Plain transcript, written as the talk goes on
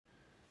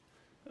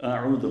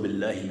أعوذ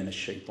بالله من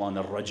الشيطان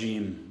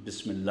الرجيم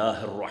بسم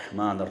الله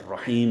الرحمن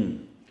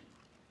الرحيم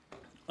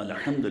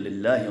الحمد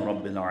لله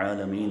رب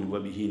العالمين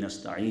وبه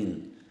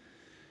نستعين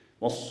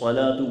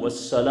والصلاة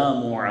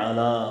والسلام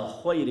على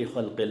خير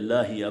خلق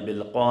الله أبي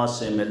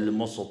القاسم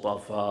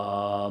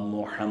المصطفى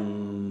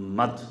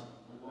محمد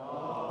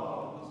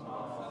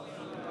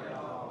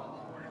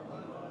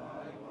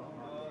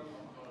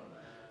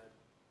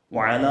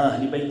وعلى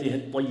أهل بيته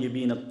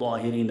الطيبين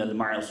الطاهرين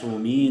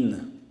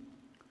المعصومين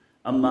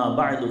أما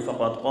بعد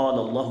فقد قال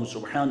الله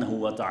سبحانه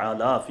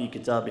وتعالى في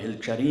كتابه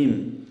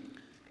الكريم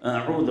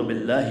أعوذ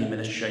بالله من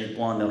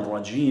الشيطان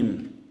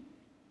الرجيم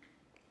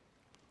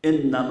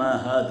إنما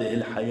هذه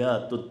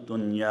الحياة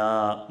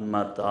الدنيا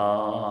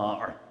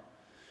متاع.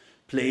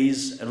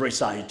 Please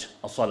recite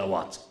a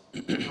salawat.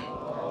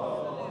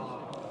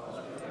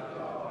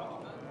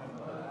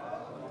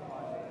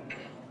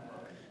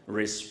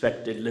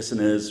 Respected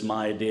listeners,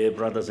 my dear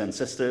brothers and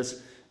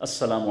sisters,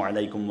 Assalamu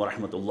alaikum wa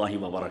rahmatullahi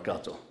wa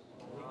barakatuh.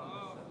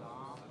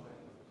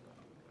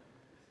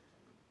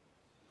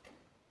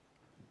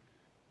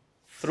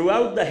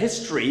 Throughout the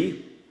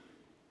history,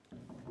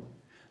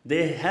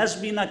 there has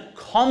been a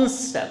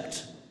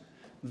concept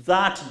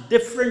that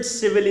different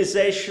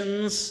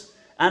civilizations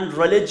and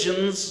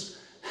religions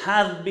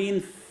have been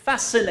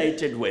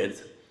fascinated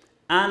with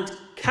and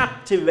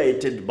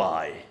captivated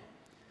by.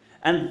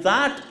 And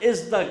that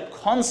is the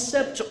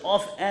concept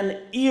of an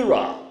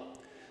era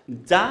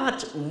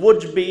that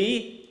would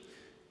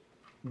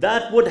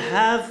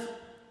have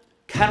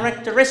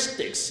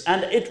characteristics,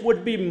 and it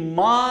would be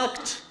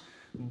marked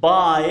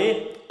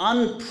by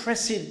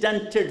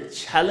unprecedented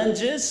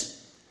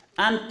challenges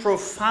and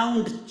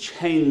profound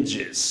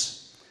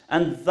changes.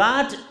 And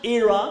that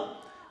era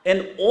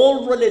in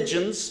all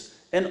religions,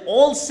 in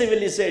all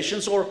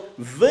civilizations, or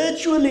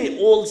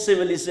virtually all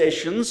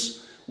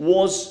civilizations,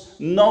 was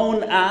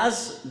known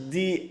as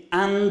the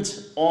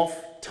end of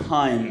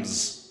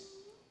times.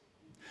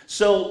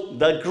 So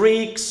the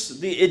Greeks,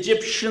 the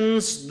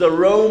Egyptians, the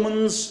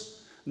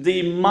Romans,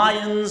 the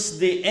Mayans,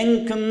 the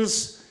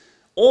Incans,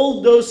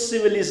 all those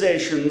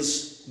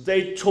civilizations,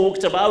 they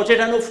talked about it.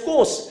 And of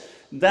course,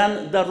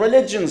 then the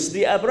religions,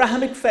 the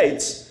Abrahamic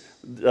faiths,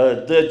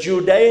 the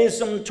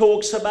Judaism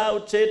talks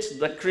about it,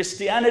 the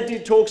Christianity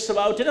talks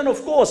about it, and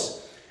of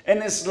course,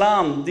 in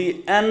Islam,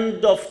 the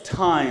end of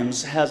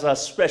times has a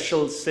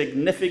special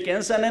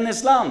significance. And in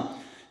Islam,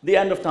 the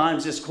end of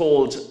times is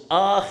called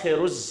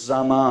Akhiruz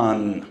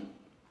Zaman.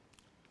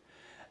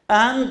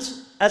 And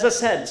as I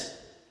said,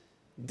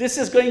 this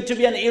is going to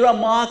be an era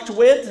marked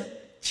with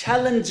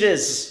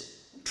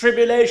challenges,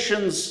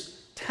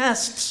 tribulations,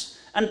 tests,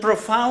 and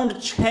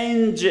profound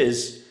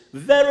changes.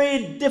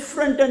 Very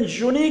different and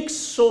unique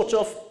sort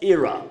of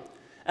era.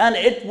 And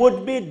it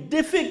would be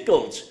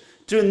difficult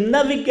to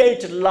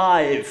navigate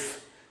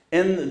life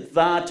in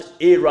that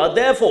era.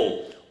 Therefore,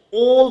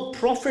 all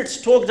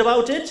prophets talked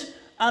about it,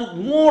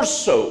 and more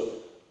so,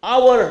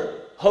 our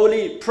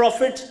holy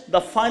prophet, the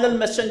final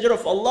messenger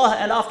of Allah,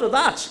 and after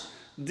that,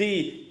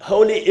 the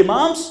holy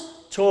Imams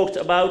talked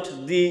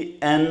about the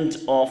end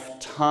of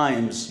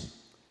times,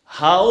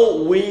 how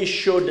we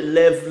should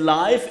live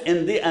life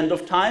in the end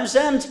of times,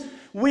 and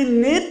we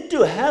need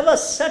to have a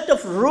set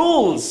of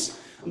rules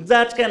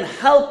that can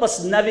help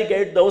us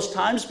navigate those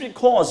times,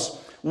 because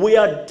we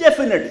are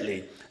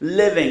definitely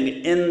living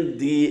in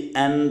the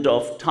end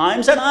of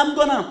times. And I'm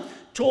gonna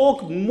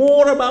talk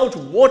more about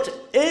what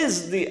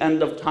is the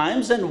end of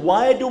times and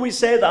why do we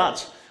say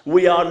that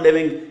we are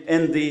living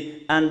in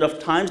the end of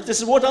times.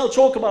 This is what I'll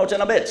talk about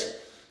in a bit.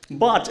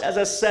 But as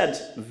I said,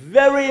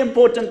 very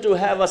important to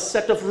have a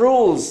set of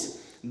rules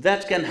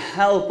that can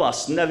help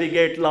us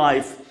navigate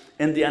life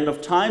in the end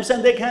of times.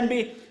 And there can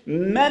be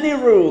many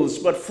rules,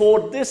 but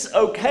for this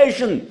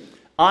occasion,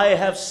 I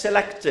have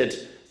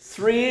selected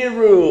 3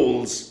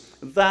 rules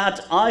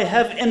that I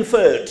have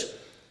inferred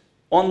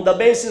on the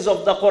basis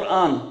of the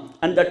Quran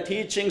and the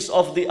teachings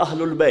of the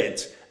Ahlul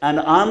Bayt. And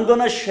I'm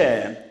gonna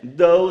share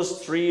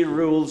those 3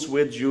 rules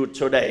with you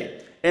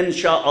today,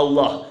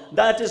 inshallah.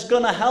 That is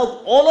gonna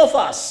help all of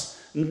us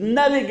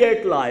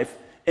navigate life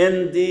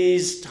in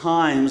these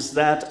times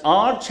that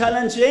are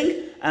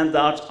challenging and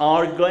that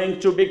are going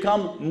to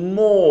become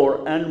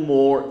more and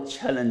more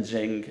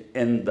challenging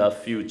in the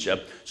future.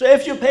 So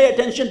if you pay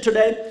attention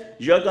today,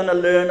 you're gonna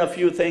learn a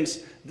few things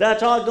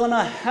that are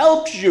gonna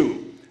help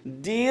you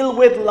deal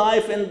with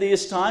life in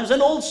these times,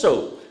 and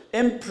also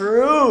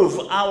improve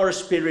our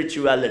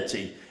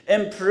spirituality,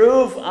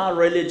 improve our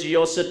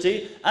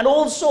religiosity, and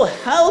also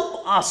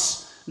help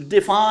us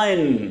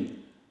define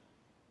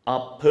a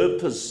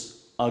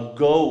purpose, a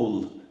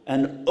goal,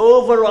 an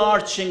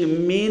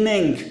overarching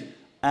meaning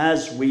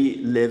as we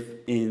live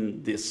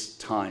in these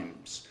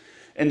times,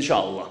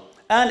 inshallah.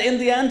 And in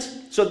the end,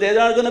 so there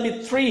are going to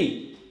be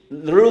 3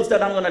 rules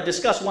that I'm going to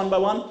discuss one by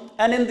one,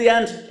 and in the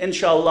end,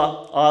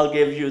 inshallah, I'll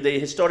give you the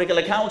historical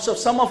accounts of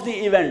some of the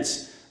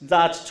events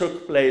that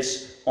took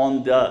place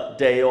on the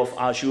day of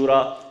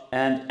Ashura,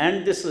 and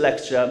end this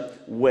lecture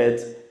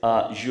with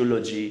a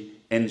eulogy,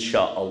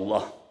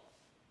 inshallah.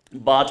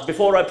 But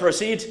before I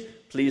proceed,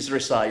 please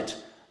recite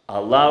a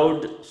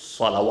loud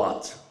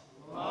salawat.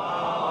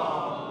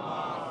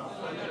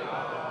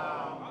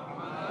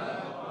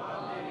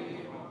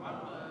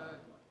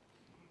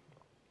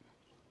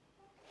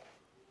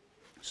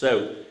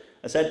 So,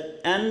 I said,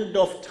 end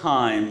of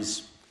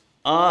times,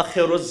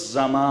 akhiruz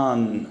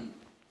zaman.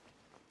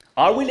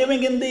 Are we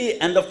living in the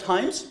end of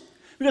times?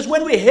 Because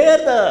when we hear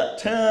the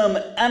term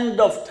end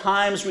of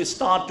times, we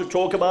start to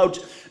talk about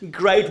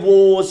great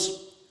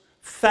wars,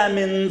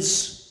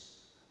 famines,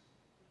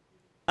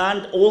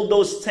 and all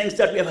those things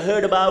that we have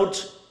heard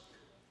about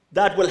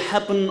that will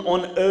happen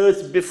on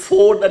earth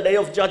before the day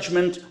of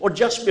judgment or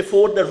just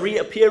before the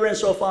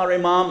reappearance of our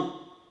Imam.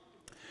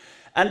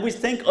 And we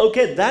think,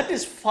 okay, that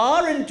is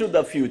far into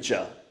the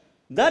future.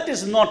 That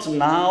is not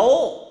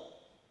now.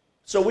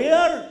 So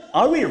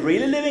are we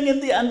really living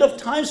in the end of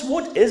times?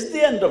 What is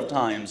the end of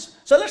times?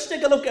 So let's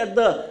take a look at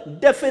the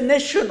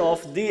definition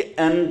of the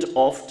end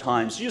of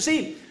times. You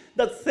see,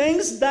 the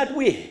things that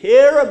we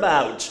hear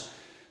about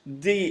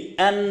the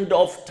end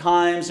of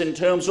times in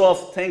terms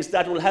of things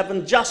that will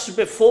happen just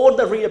before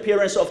the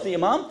reappearance of the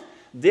Imam,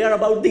 they are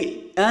about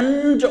the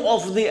end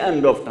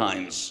of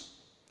times.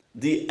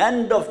 The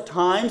end of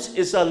times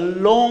is a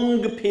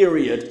long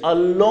period, a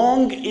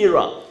long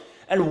era.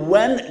 And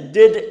when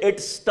did it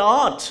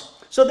start?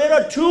 So there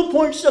are 2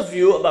 points of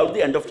view about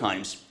the end of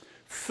times.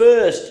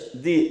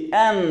 First, the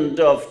end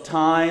of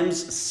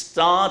times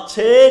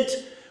started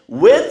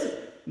with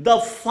the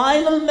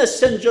final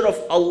messenger of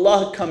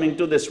Allah coming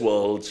to this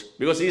world,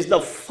 because he is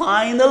the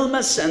final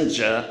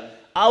messenger,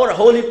 our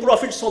holy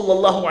Prophet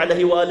sallallahu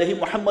alaihi wa alihi,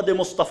 Muhammad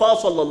Mustafa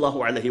sallallahu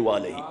alaihi wa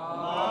alihi.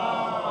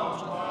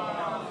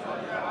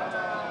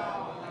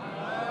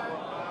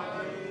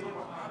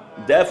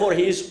 Therefore,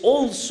 he is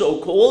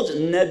also called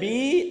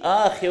Nabi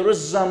Akhiruz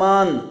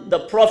Zaman, the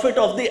prophet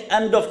of the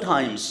end of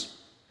times.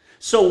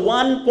 So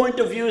one point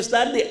of view is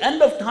that the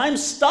end of time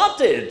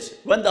started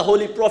when the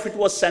Holy Prophet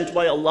was sent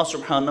by Allah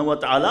subhanahu wa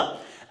ta'ala.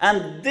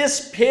 And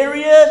this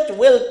period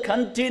will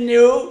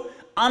continue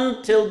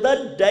until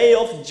the day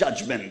of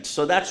judgment.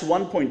 So that's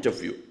one point of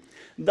view.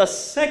 The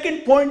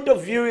second point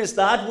of view is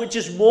that which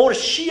is more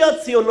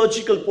Shia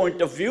theological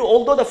point of view,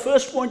 although the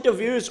first point of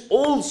view is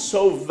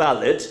also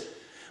valid.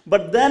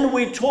 But then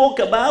we talk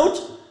about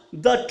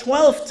the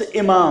 12th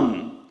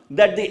Imam,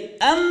 that the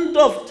end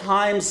of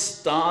time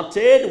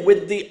started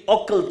with the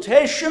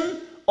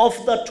occultation of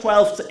the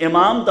 12th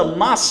Imam, the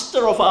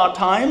master of our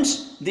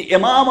times, the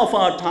Imam of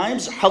our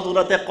times,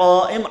 Hadrat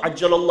Qa'im,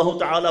 Ajjalallahu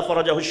Ta'ala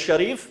Farajahu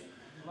Sharif.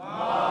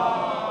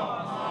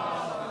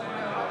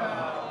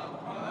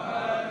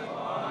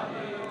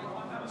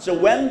 So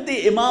when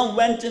the Imam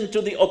went into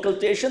the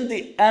occultation,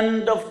 the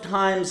end of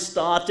time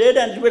started,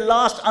 and it will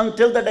last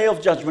until the day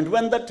of judgment.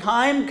 When the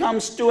time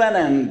comes to an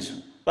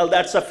end, well,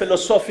 that's a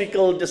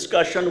philosophical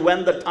discussion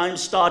when the time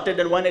started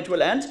and when it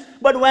will end.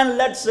 But when,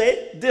 let's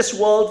say, this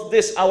world,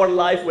 our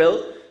life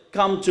will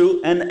come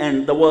to an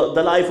end, the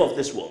life of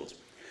this world.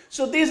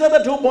 So these are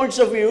the 2 points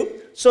of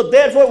view. So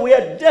therefore, we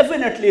are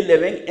definitely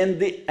living in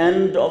the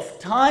end of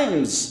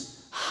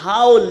times.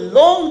 How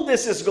long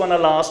this is going to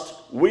last,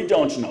 we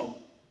don't know.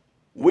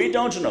 We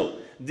don't know.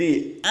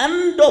 The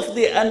end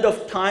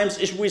of times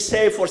is, we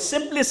say for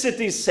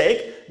simplicity's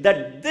sake,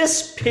 that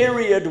this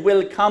period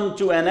will come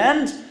to an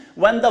end.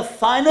 When the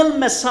final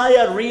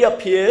Messiah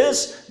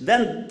reappears,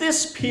 then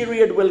this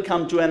period will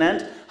come to an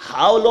end.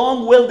 How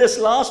long will this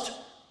last?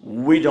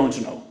 We don't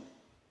know.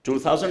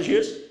 2,000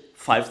 years?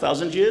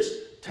 5,000 years?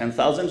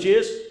 10,000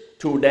 years?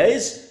 2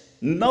 days?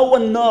 No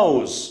one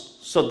knows.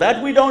 So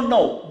that we don't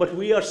know. But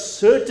we are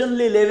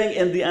certainly living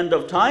in the end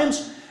of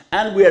times,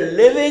 and we are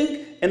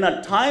living in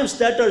a times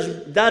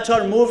that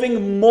are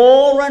moving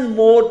more and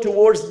more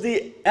towards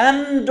the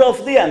end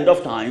of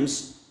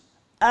times,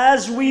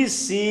 as we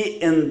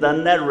see in the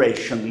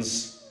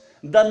narrations.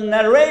 The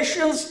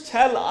narrations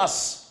tell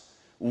us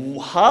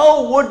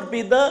how would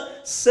be the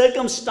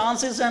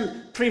circumstances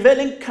and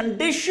prevailing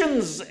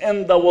conditions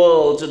in the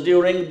world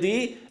during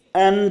the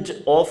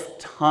end of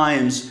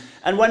times.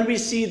 And when we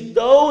see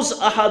those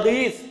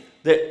ahadith,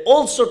 they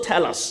also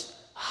tell us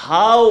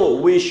how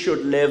we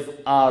should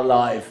live our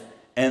life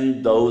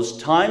in those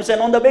times. And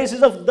on the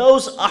basis of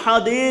those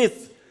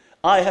ahadith,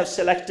 I have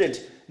selected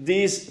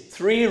these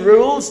 3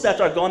 rules that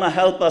are going to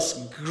help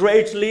us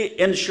greatly,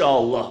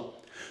 inshallah.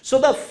 So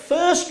the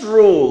first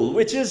rule,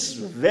 which is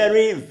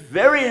very,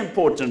 very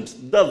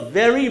important, the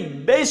very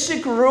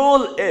basic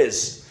rule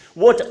is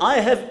what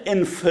I have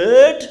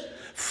inferred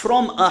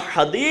from a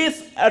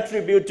hadith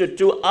attributed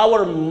to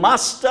our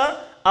master,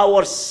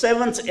 our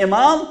 7th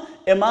Imam,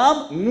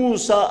 Imam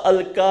Musa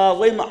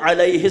al-Kazim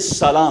alayhi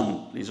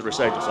salam. Please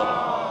recite the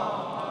salam.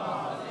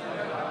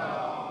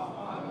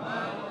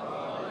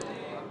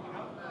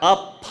 A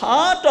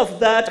part of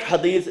that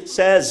hadith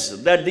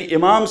says that the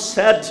Imam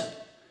said,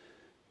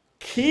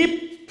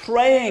 keep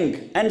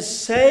praying and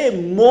say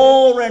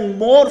more and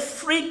more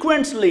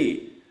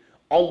frequently,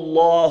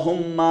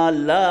 Allahumma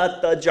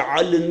la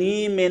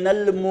taj'alni min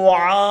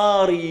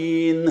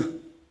al-mu'arin.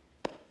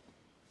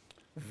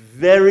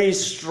 Very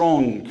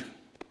strong.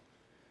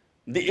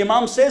 The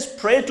Imam says,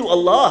 pray to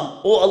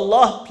Allah, oh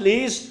Allah,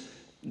 please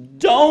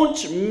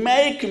don't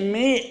make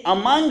me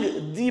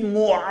among the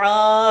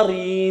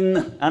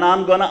mu'areen. And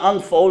I'm going to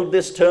unfold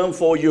this term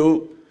for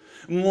you.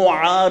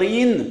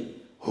 Mu'areen,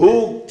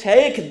 who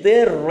take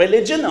their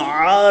religion,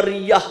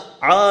 ariyah,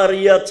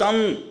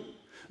 ariyatan,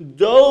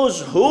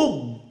 those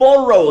who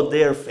borrow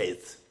their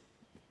faith.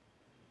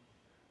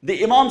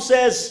 The Imam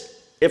says,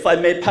 if I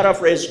may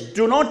paraphrase,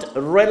 do not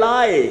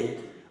rely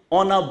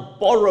on a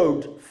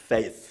borrowed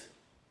faith.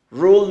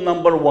 Rule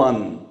number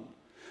 1,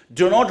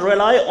 do not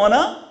rely on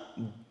a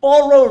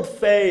borrowed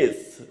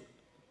faith.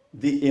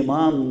 The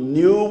Imam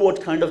knew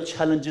what kind of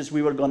challenges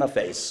we were going to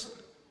face.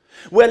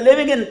 We're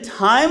living in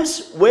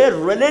times where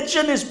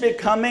religion is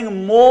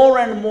becoming more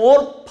and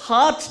more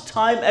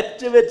part-time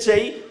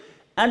activity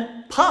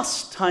and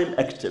pastime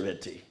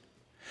activity.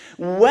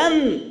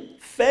 When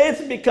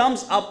faith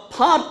becomes a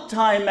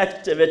part-time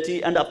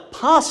activity and a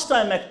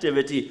pastime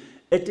activity,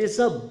 it is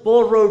a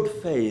borrowed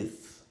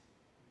faith.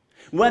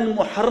 When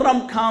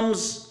Muharram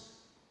comes,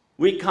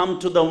 we come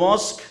to the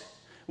mosque,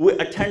 we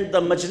attend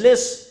the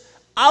majlis.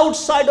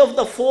 Outside of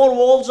the 4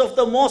 walls of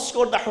the mosque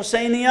or the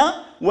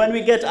Hussainia, when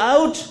we get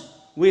out,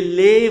 we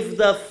leave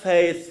the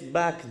faith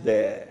back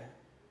there.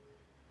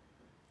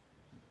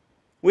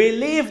 We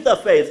leave the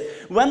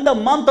faith. When the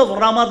month of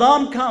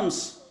Ramadan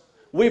comes,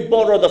 we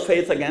borrow the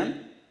faith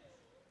again.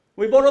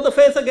 We borrow the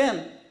faith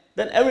again.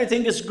 Then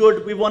everything is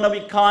good. We want to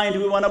be kind.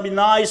 We want to be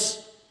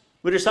nice.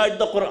 We recite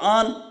the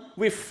Quran.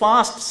 We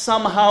fast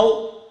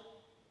somehow.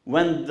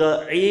 When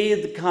the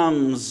Eid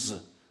comes,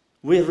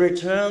 we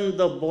return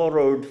the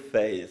borrowed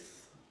faith.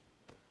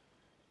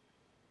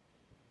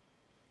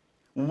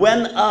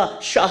 When a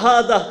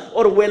shahada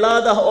or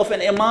wilada of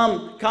an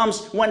imam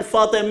comes, when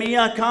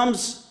Fatimiyya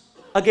comes,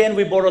 again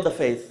we borrow the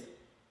faith.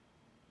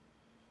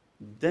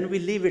 Then we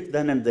leave it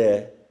then and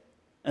there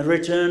and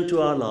return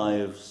to our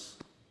lives.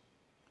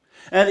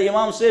 And the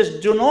Imam says,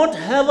 do not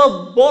have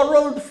a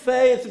borrowed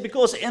faith,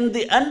 because in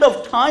the end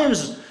of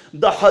times,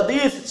 the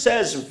hadith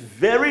says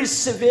very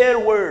severe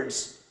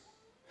words,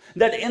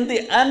 that in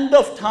the end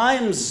of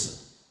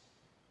times,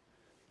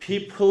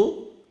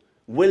 people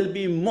will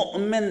be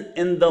mu'min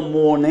in the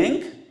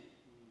morning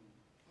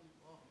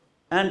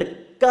and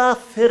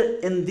kafir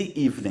in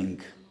the evening.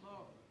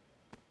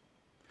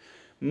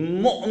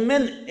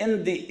 Mu'min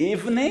in the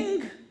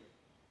evening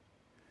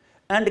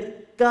and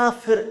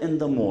kafir in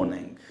the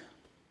morning.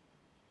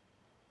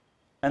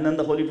 And then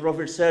the Holy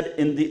Prophet said,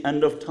 in the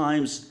end of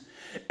times,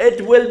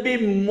 it will be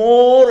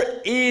more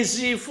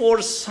easier for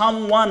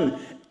someone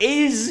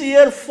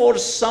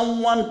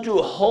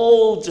to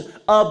hold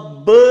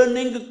a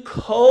burning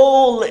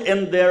coal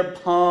in their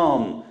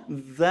palm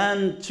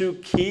than to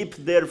keep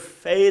their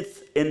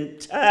faith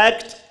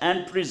intact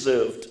and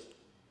preserved.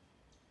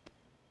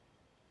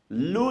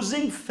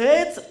 Losing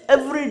faith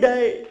every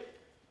day.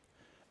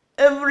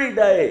 Every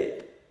day.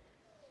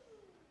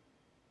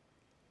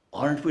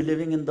 Aren't we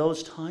living in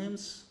those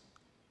times?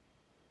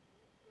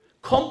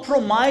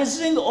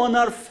 Compromising on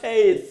our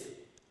faith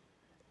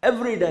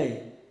every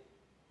day.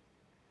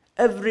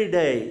 Every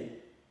day.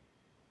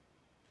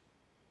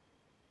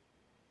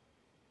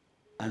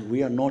 And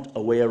we are not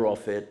aware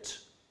of it.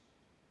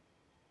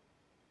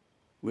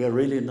 We are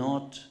really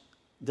not.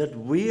 That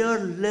we are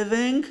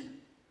living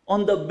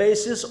on the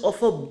basis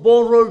of a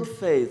borrowed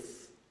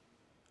faith.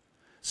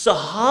 So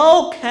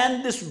how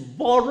can this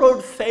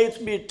borrowed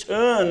faith be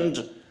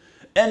turned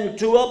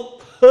into a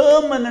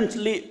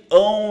permanently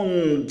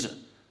owned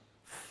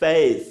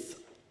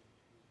faith?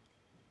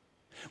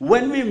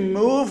 When we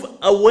move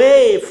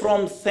away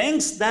from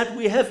things that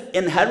we have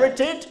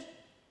inherited,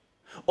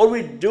 or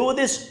we do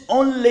this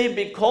only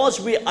because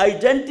we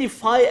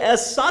identify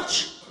as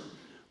such,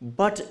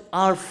 but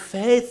our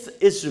faith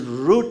is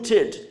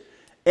rooted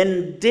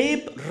in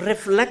deep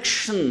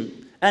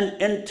reflection and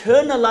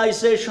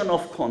internalization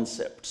of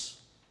concepts,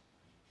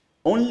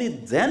 only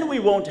then we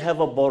won't have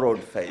a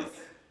borrowed faith.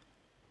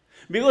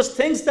 Because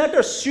things that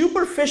are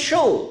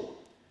superficial,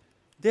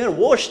 they're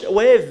washed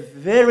away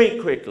very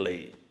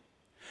quickly.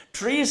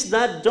 Trees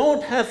that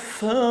don't have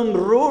firm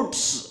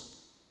roots,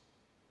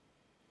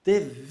 they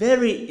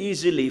very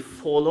easily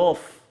fall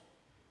off.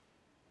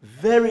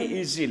 Very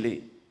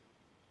easily.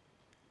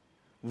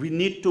 We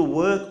need to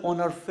work on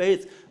our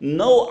faith.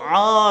 No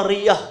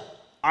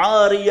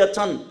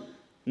ariyatan,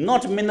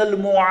 not min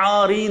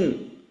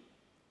al-mu'arin.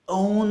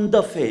 Own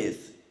the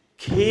faith.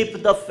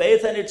 Keep the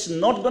faith, and it's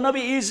not going to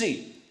be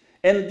easy.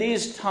 In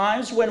these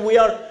times when we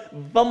are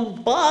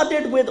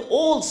bombarded with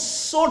all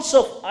sorts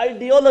of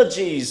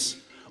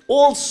ideologies,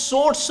 all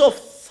sorts of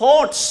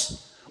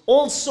thoughts,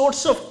 all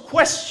sorts of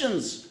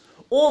questions,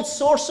 all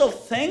sorts of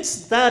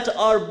things that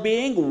are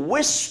being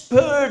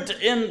whispered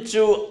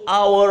into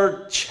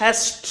our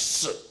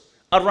chests,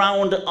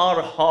 around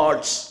our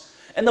hearts,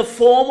 in the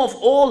form of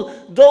all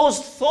those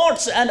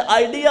thoughts and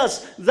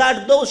ideas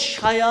that those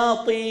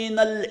shayateen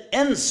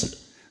al-ins,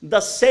 the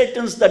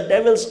Satans, the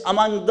devils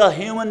among the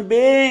human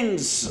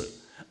beings,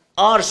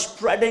 are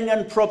spreading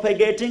and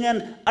propagating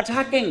and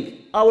attacking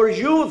our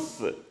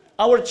youth,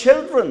 our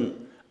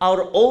children,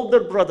 our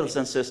older brothers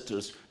and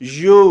sisters,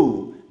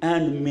 you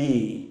and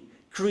me,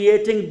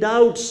 creating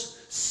doubts,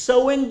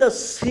 sowing the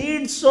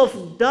seeds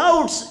of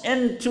doubts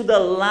into the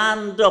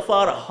land of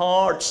our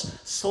hearts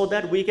so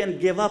that we can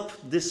give up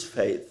this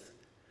faith.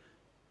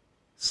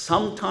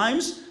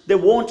 Sometimes they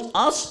want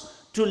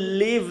us to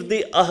leave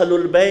the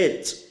Ahlul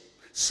Bayt.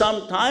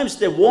 Sometimes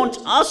they want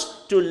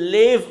us to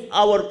leave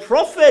our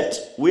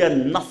Prophet. We are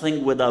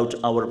nothing without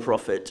our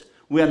Prophet.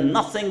 We are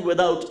nothing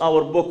without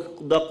our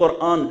book, the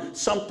Quran.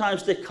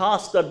 Sometimes they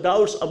cast the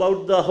doubts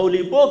about the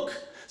Holy Book.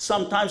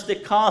 Sometimes they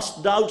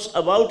cast doubts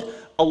about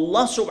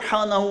Allah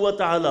subhanahu wa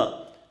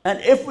ta'ala. And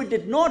if we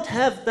did not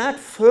have that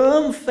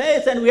firm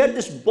faith and we had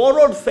this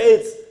borrowed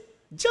faith,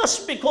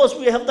 just because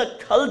we have the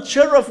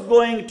culture of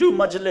going to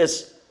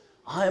majlis,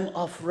 I'm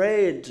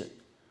afraid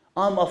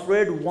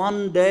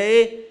one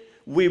day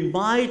we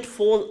might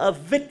fall a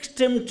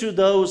victim to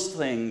those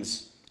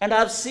things. And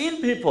I've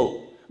seen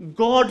people,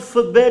 God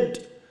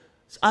forbid,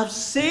 I've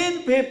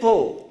seen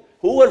people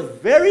who were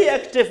very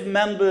active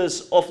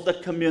members of the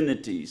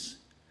communities,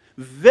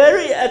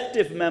 very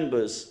active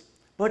members,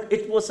 but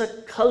it was a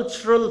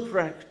cultural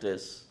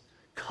practice,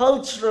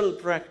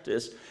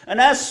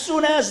 And as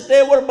soon as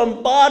they were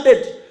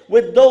bombarded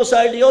with those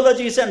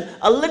ideologies and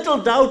a little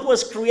doubt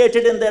was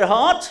created in their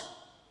heart,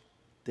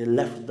 they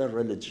left the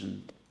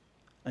religion.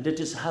 And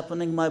it is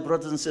happening, my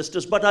brothers and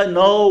sisters. But I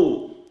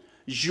know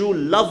you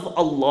love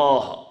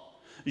Allah,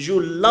 you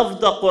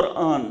love the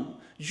Quran,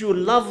 you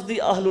love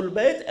the Ahlul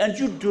Bayt, and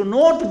you do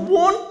not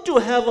want to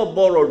have a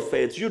borrowed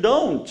faith. You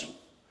don't.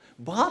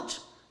 But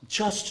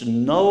just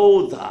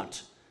know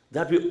that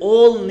we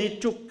all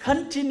need to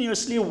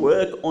continuously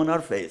work on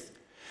our faith.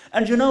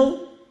 And you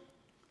know,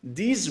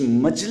 these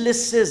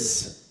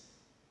majlises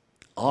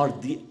are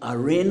the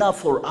arena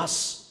for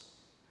us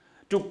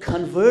to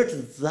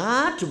convert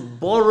that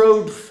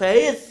borrowed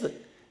faith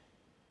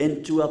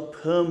into a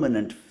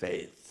permanent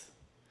faith.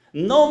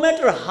 No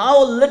matter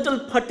how little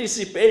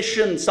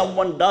participation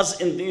someone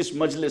does in these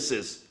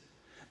majlises,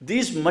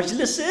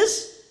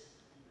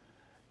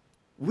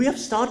 we have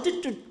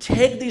started to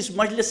take these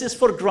majlises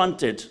for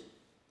granted.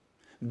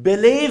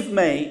 Believe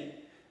me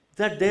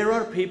that there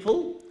are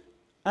people,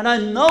 and I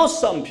know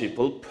some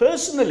people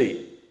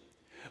personally,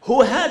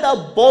 who had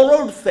a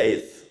borrowed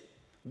faith.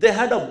 They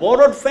had a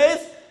borrowed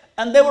faith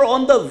and they were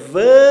on the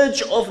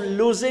verge of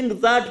losing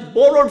that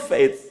borrowed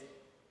faith.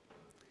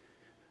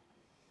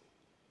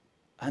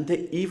 And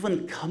they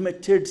even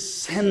committed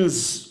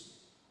sins.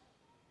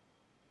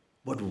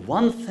 But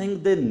one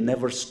thing they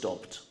never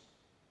stopped.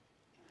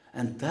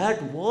 And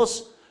that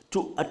was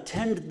to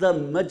attend the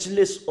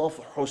majlis of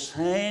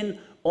Hussein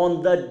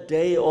on the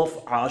day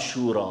of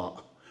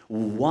Ashura.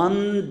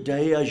 1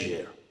 day a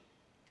year.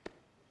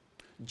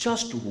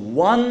 Just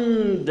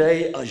 1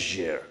 day a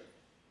year.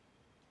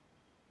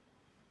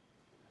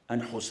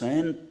 And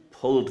Hussein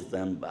pulled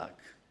them back.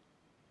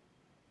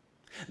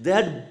 They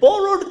had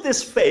borrowed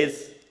this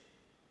faith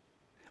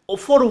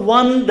for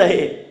 1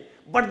 day,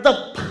 but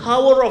the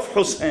power of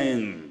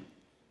Hussein,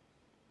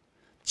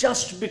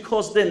 just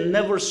because they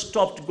never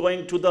stopped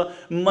going to the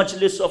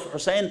majlis of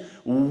Hussein,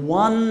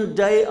 1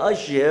 day a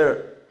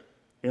year,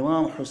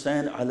 Imam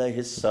Hussein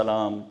alayhi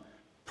salam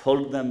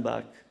pulled them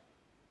back,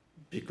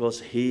 because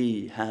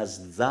he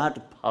has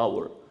that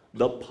power,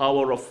 the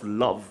power of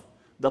love,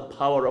 the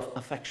power of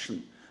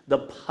affection, the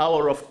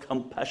power of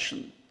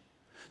compassion.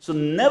 So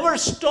never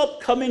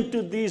stop coming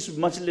to these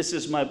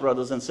majlises, my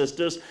brothers and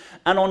sisters.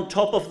 And on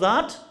top of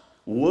that,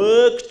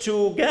 work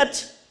to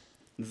get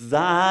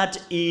that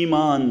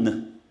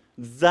iman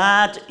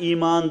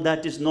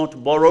that is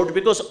not borrowed.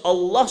 Because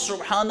Allah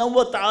subhanahu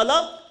wa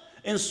ta'ala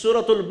in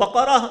Surah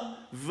Al-Baqarah,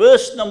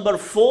 verse number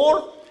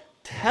 4,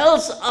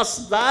 tells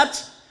us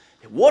that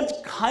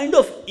what kind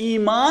of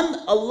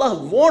iman Allah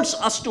wants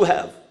us to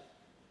have.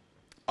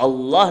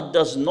 Allah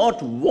does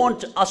not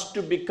want us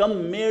to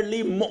become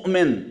merely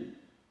mu'min.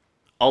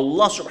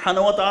 Allah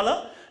subhanahu wa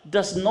ta'ala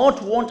does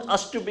not want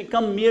us to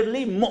become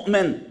merely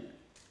mu'min.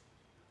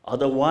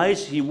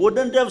 Otherwise, he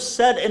wouldn't have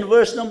said in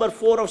verse number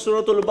 4 of Surah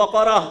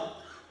Al-Baqarah,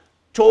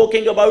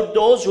 talking about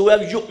those who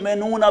have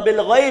yu'minuna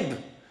bil ghaib,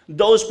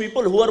 those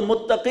people who are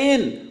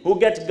muttaqeen, who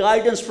get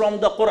guidance from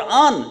the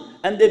Quran,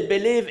 and they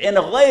believe in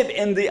ghaib,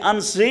 in the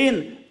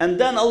unseen. And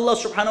then Allah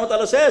subhanahu wa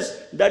ta'ala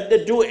says that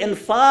they do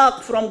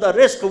infaq from the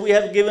rizq we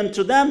have given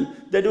to them.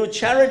 They do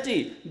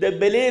charity. They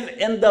believe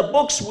in the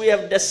books we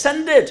have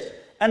descended.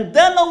 And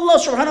then Allah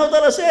subhanahu wa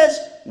ta'ala says,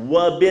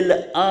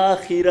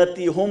 وَبِالْآخِرَةِ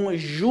هُمْ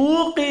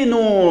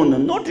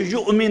يُوقِنُونَ, not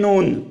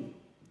yu'minun.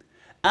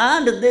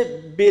 And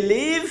they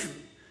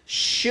believe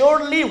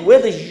surely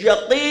with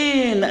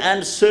yaqeen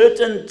and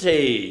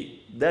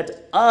certainty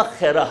that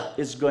akhirah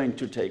is going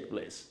to take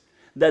place,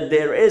 that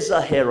there is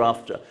a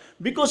hereafter.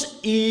 Because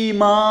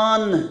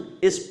iman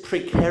is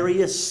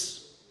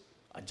precarious.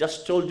 I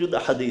just told you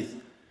the hadith.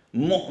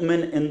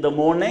 Mu'min in the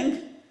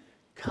morning,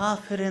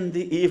 kafir in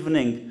the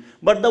evening.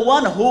 But the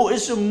one who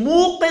is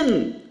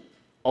muqin,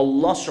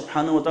 Allah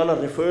subhanahu wa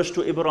ta'ala refers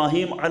to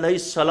Ibrahim alayhi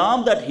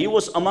salam that he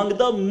was among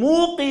the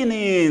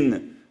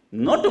muqinin,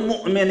 not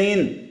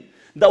mu'minin.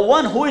 The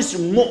one who is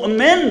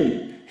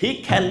mu'min,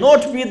 he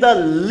cannot be the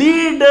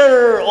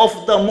leader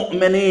of the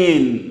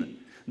mu'mineen.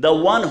 The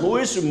one who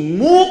is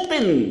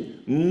muqin,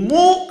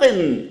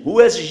 who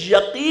has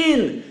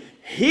yaqeen,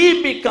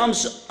 he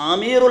becomes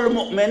Amirul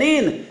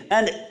Mu'mineen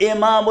and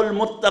Imamul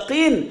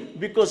Muttaqeen,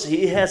 because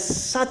he has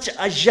such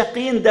a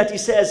yaqeen that he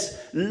says,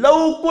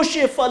 لَوْ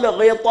كُشِفَ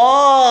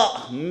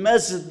الْغِطَاء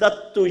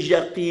مَزْدَدْتُ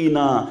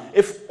يَقِينًا.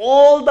 If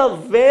all the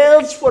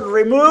veils were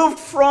removed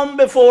from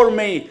before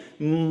me,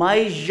 my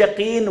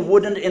yaqeen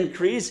wouldn't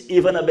increase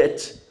even a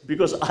bit,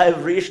 because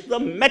I've reached the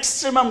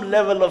maximum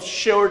level of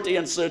surety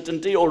and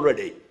certainty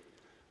already.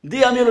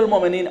 The Amirul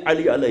Mu'mineen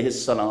Ali alayhi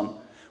salam,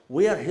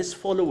 we are his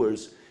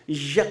followers.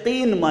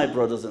 Yaqeen, my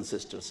brothers and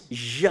sisters,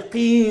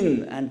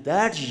 yaqeen. And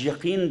that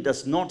yaqeen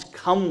does not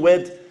come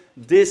with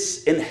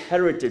this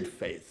inherited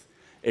faith.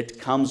 It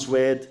comes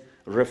with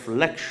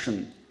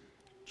reflection,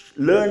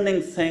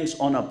 learning things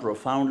on a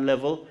profound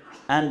level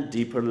and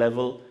deeper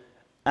level.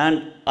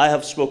 And I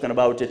have spoken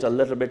about it a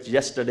little bit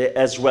yesterday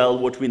as well,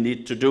 what we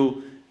need to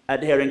do,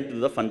 adhering to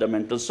the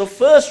fundamentals. So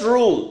first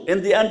rule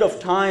in the end of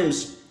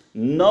times,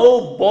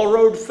 no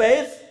borrowed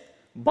faith,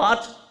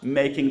 but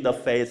making the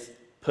faith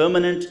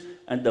permanent.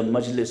 And the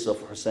majlis of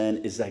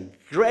Hussein is a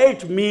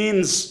great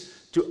means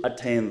to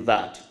attain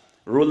that.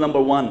 Rule number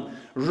one.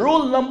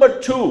 Rule number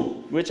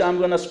two, which I'm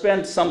going to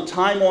spend some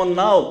time on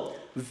now,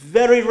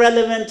 very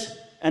relevant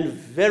and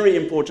very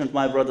important,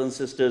 my brothers and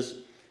sisters.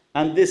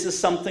 And this is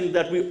something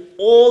that we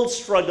all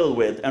struggle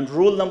with. And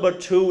rule number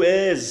two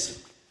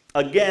is,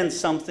 again,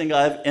 something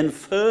I have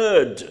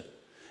inferred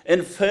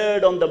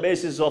on the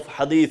basis of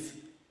hadith.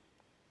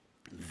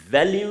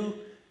 Value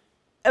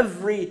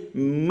every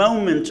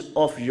moment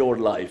of your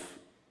life.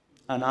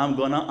 And I'm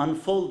going to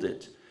unfold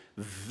it.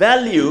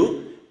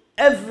 Value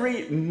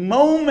every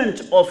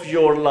moment of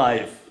your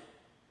life.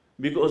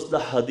 Because the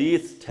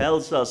hadith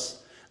tells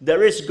us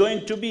there is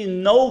going to be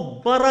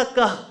no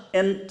barakah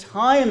in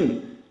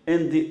time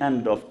in the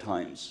end of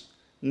times.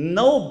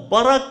 No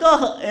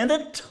barakah in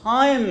a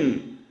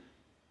time.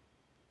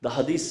 The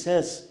hadith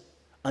says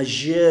a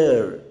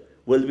year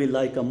will be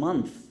like a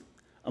month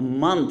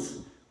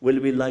will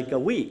be like a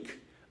week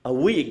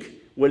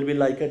will be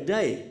like a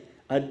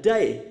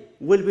day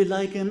will be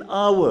like an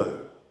hour.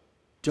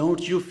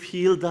 Don't you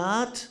feel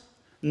that?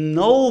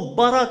 No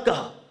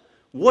barakah.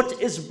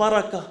 What is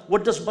barakah?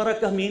 What does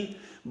barakah mean?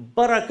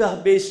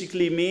 Barakah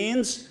basically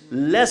means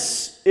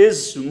less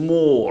is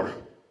more.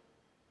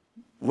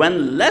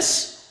 When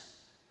less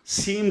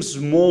seems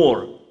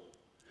more.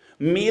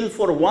 Meal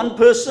for one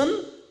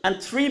person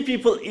and 3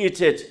 people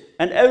eat it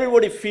and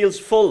everybody feels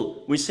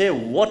full. We say,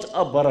 what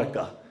a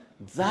barakah.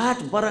 That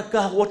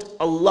barakah what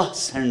Allah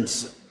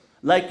sends.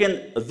 Like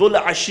in Dhul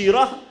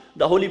Ashirah,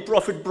 the Holy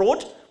Prophet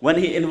brought when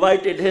he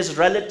invited his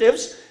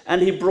relatives,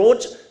 and he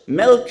brought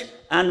milk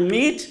and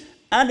meat,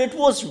 and it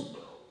was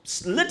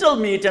little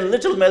meat and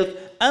little milk,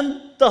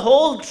 and the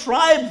whole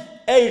tribe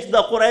ate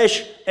the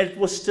Quraysh, and it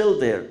was still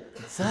there.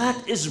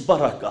 That is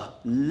barakah.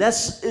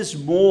 Less is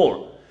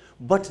more.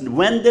 But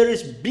when there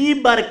is bi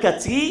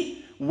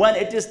barakati, when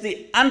it is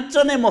the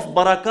antonym of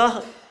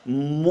barakah,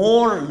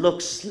 more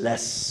looks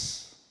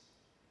less.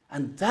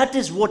 And that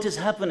is what is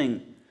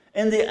happening.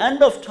 In the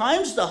end of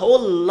times, the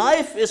whole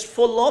life is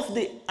full of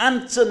the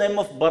antonym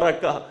of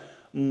barakah.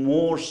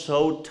 More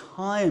so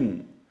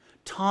time.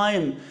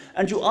 Time.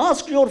 And you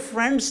ask your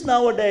friends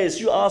nowadays,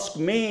 you ask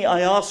me,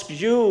 I ask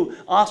you,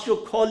 ask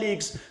your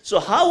colleagues, so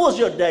how was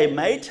your day,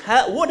 mate?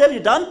 What have you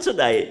done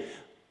today?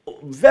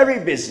 Very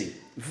busy.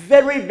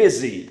 Very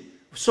busy.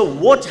 So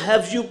what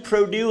have you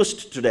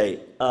produced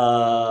today?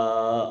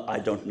 I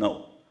don't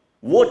know.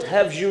 What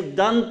have you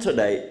done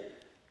today?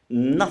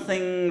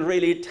 Nothing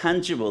really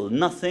tangible,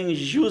 nothing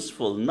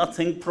useful,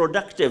 nothing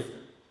productive.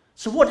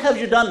 So what have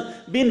you done?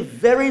 Been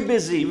very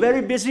busy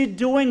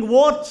doing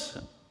what?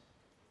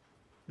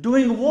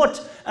 Doing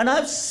what? And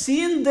I've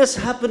seen this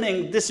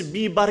happening, this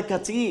bi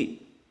barakati.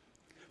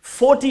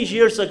 40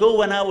 years ago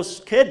when I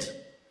was a kid,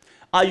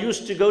 I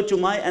used to go to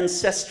my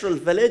ancestral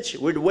village.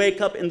 We'd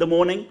wake up in the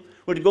morning,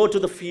 we'd go to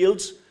the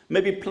fields,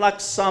 maybe pluck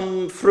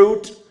some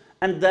fruit,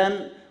 and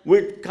then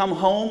we'd come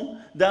home,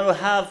 then we'll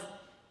have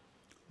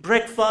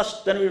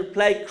breakfast, then we'll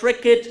play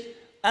cricket,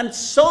 and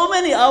so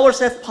many hours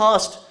have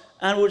passed,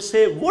 and we'd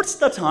say, what's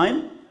the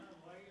time?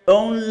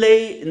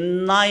 Only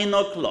 9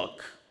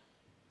 o'clock.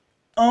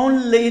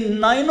 Only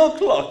 9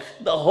 o'clock.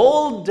 The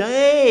whole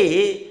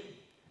day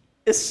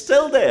is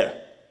still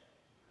there.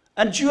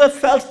 And you have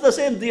felt the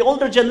same. The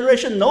older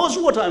generation knows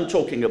what I'm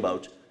talking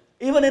about.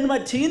 Even in my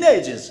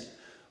teenagers.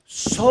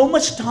 So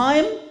much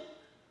time,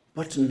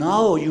 but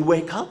now you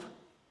wake up.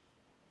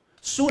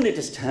 Soon it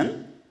is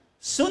 10.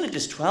 Soon it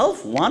is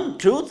 12, 1,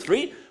 2,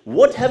 3.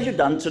 What have you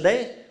done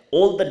today?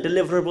 All the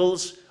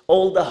deliverables,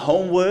 all the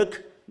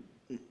homework,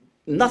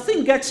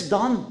 nothing gets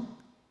done.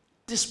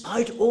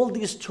 Despite all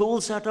these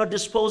tools at our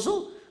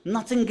disposal,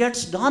 nothing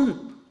gets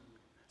done.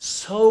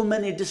 So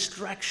many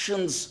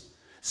distractions,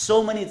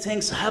 so many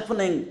things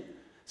happening,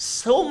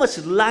 So much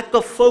lack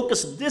of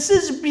focus. This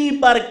is bi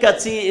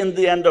barakati in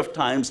the end of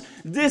times.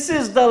 This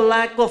is the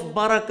lack of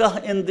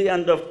barakah in the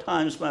end of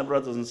times, my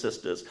brothers and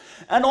sisters.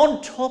 And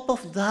on top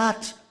of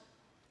that,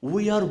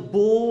 we are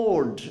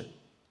bored.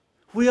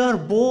 We are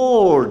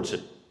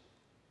bored.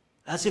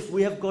 As if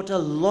we have got a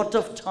lot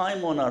of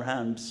time on our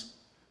hands.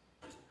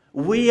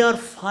 We are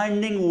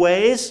finding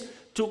ways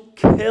to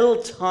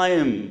kill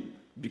time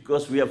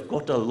because we have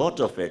got a lot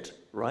of it,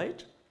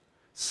 right?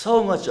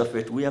 So much of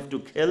it, we have to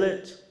kill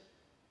it.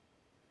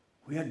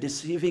 We are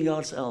deceiving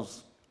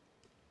ourselves.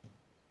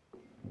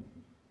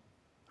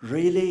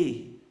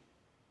 Really?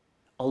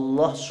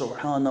 Allah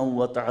subhanahu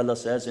wa ta'ala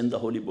says in the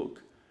Holy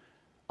Book,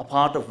 a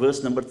part of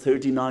verse number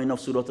 39 of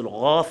Surah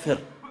al-Ghafir.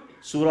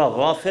 Surah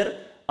Ghafir,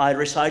 I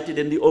recited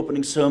in the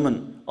opening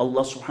sermon.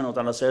 Allah subhanahu wa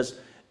ta'ala says,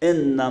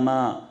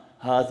 إِنَّمَا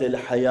هَذِي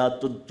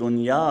الْحَيَاةُ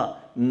الدُّنْيَا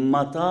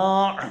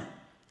مَتَاعٌ.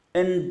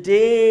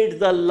 Indeed,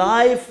 the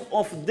life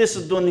of this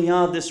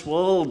dunya, this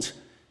world,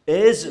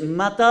 is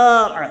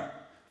mata',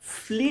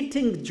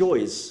 fleeting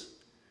joys,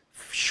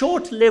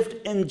 short-lived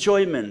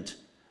enjoyment.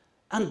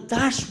 And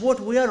that's what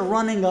we are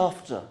running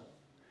after.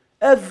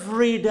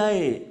 Every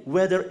day,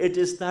 whether it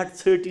is that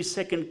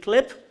 30-second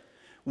clip,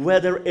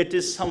 whether it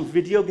is some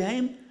video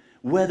game,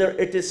 whether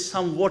it is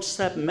some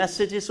WhatsApp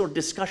messages or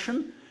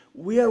discussion,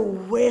 we are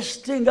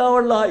wasting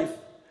our life.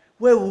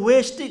 We're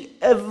wasting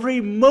every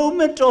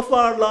moment of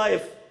our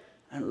life.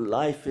 And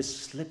life is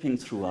slipping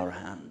through our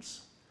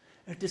hands.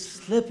 It is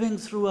slipping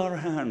through our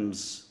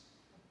hands.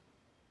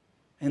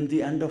 In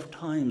the end of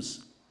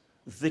times,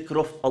 dhikr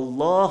of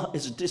Allah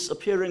is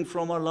disappearing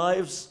from our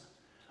lives.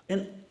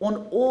 And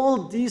on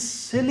all these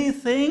silly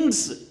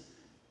things,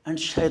 and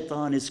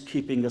shaitan is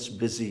keeping us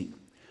busy.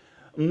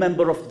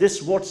 Member of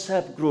this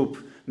WhatsApp group,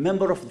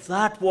 member of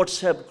that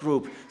WhatsApp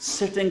group,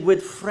 sitting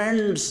with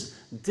friends,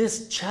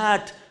 this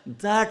chat,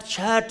 that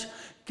chat,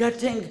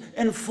 getting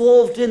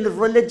involved in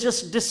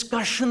religious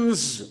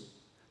discussions,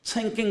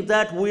 thinking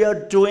that we are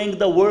doing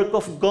the work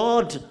of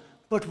God,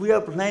 but we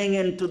are playing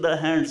into the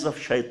hands of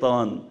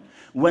shaitan.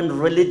 When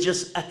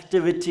religious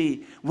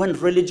activity, when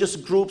religious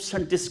groups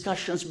and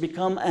discussions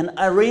become an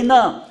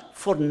arena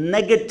for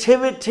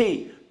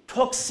negativity,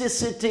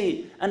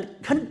 toxicity, and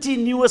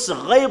continuous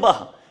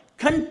ghaibah,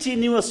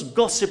 continuous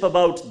gossip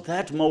about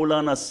that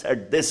Maulana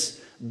said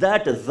this,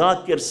 that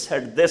Dhakir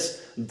said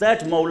this,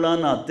 that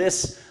Maulana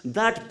this,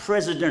 that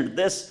president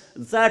this,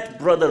 that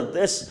brother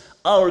this,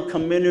 our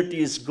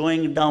community is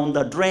going down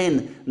the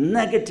drain.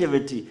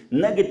 Negativity,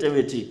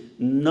 negativity,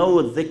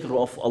 no dhikr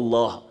of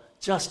Allah,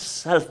 just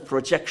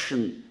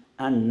self-projection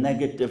and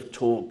negative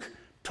talk,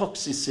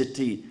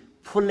 toxicity,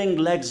 pulling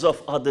legs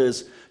of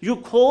others. You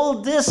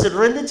call this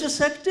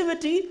religious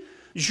activity?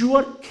 You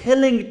are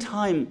killing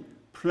time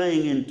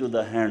playing into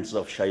the hands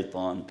of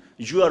shaitan.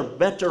 You are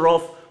better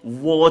off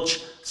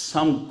watch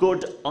some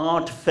good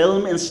art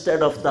film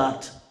instead of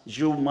that.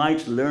 You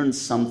might learn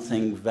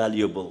something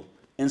valuable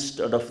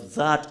instead of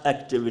that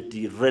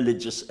activity,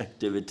 religious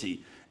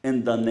activity,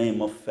 in the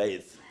name of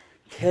faith.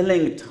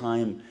 Killing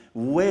time,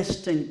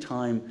 wasting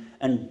time,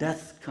 and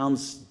death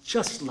comes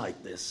just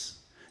like this.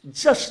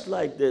 Just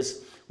like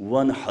this.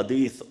 One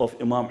hadith of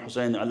Imam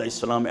Hussain alayhi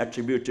salam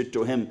attributed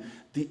to him,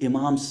 the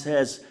Imam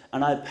says,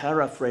 and I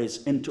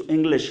paraphrase into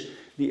English,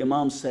 the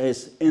Imam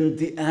says, in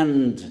the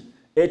end,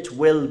 it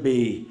will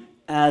be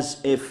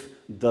as if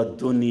the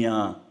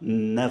dunya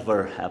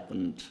never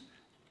happened.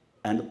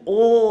 And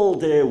all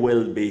there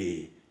will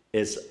be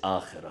is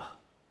akhirah.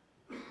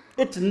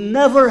 It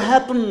never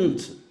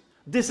happened.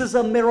 This is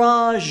a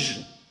mirage.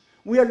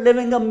 We are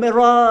living a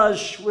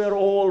mirage. We are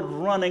all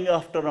running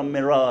after a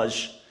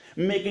mirage,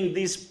 making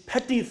these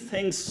petty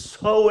things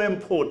so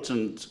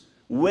important,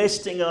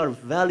 wasting our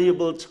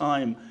valuable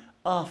time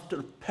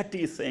after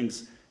petty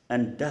things,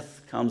 and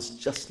death comes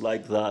just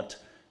like that.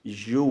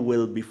 You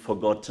will be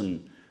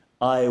forgotten.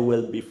 I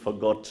will be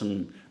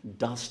forgotten.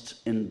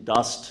 Dust in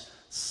dust.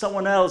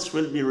 Someone else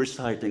will be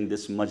reciting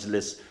this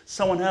majlis.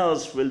 Someone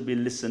else will be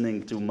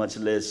listening to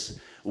majlis.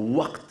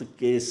 Waqt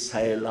ke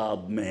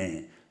sailab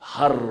mein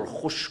har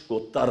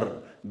khushko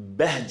tar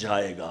beh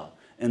jayega.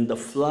 In the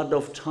flood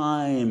of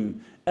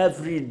time,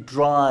 every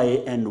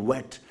dry and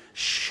wet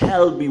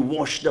shall be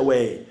washed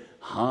away.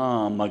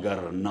 Ha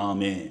magar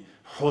naame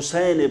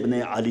Hussain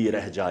ibn Ali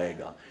reh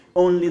jayega.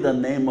 Only the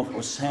name of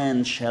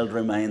Hussain shall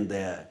remain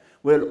there.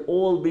 We'll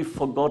all be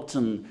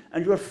forgotten,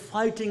 and you're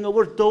fighting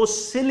over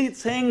those silly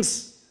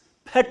things,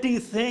 petty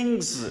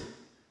things,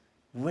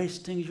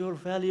 wasting your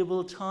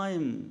valuable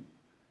time.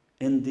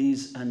 In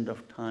these end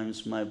of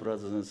times, my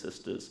brothers and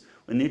sisters,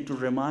 we need to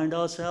remind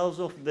ourselves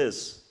of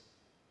this,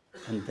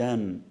 and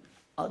then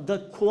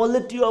the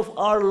quality of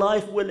our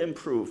life will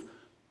improve.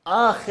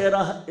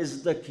 Akhirah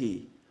is the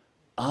key.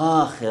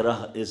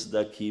 Akhirah is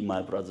the key,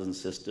 my brothers and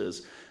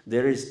sisters.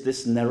 There is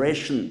this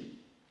narration,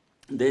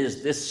 there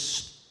is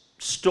this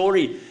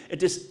story.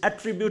 It is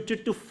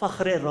attributed to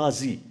Fakhr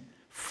Razi.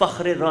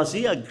 Fakhr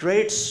Razi, a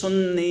great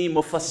Sunni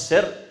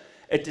mufassir.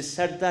 It is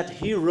said that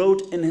he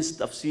wrote in his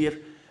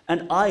tafsir,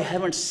 and I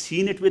haven't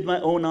seen it with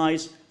my own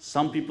eyes.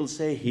 Some people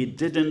say he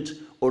didn't,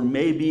 or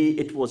maybe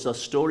it was a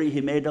story he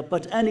made up,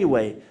 but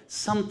anyway,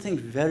 something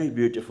very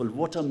beautiful.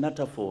 What a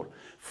metaphor.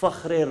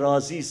 Fakhr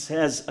Razi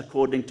says,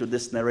 according to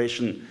this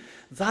narration,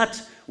 that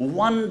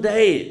one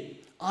day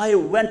I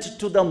went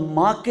to the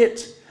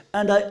market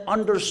and I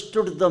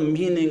understood the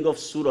meaning of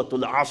Surah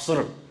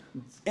Al-Asr.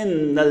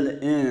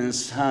 Innal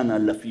insana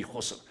lafi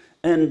khusr.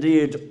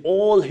 Indeed,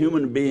 all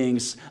human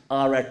beings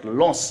are at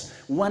loss.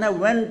 When I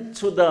went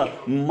to the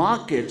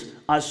market,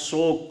 I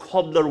saw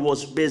cobbler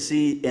was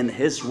busy in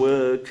his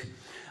work.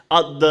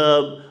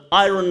 The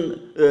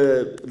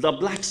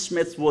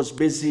blacksmith was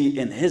busy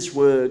in his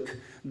work.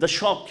 The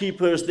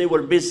shopkeepers, they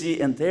were busy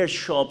in their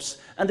shops.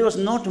 And there was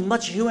not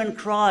much hue and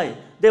cry.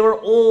 They were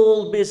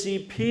all busy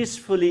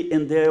peacefully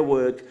in their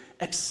work,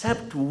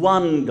 except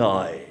one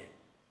guy,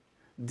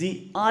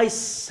 the ice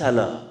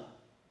seller.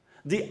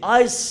 The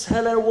ice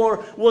seller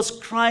was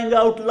crying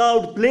out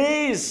loud,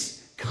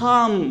 please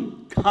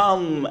come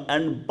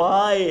and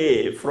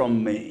buy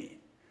from me.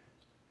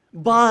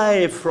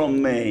 Buy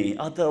from me,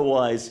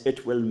 otherwise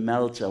it will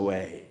melt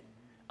away.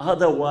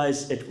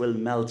 Otherwise it will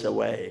melt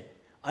away.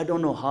 I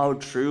don't know how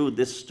true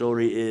this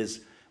story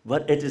is,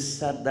 but it is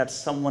said that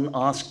someone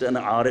asked an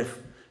Arif,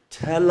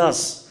 tell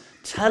us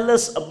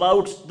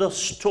about the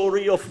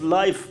story of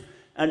life.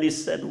 And he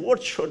said,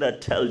 what should I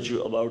tell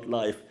you about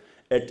life?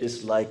 It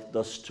is like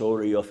the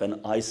story of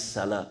an ice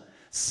seller.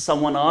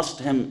 Someone asked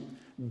him,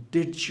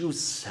 did you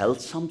sell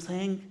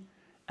something?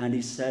 And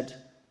he said,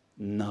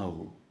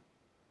 no,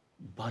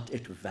 but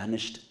it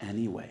vanished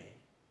anyway.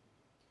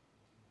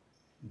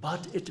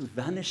 But it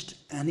vanished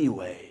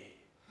anyway.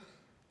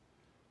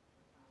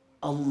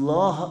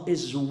 Allah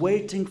is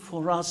waiting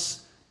for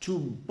us to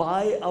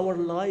buy our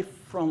life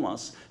from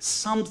us,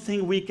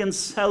 something we can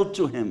sell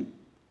to Him,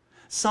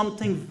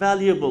 something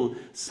valuable,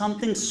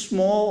 something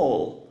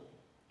small,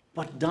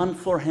 but done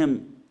for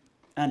Him.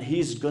 And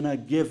He's gonna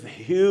give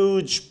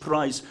huge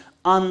price,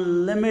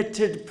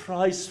 unlimited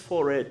price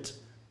for it.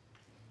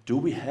 Do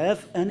we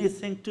have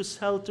anything to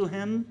sell to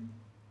Him?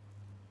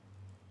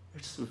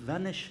 It's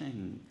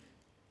vanishing,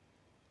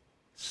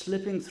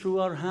 slipping through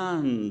our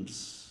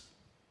hands.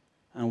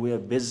 And we are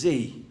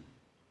busy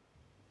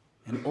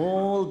in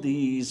all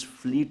these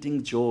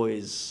fleeting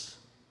joys.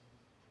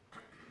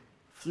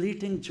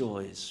 Fleeting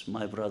joys,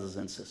 my brothers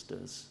and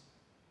sisters.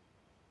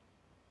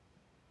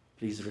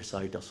 Please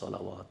recite a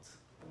salawat.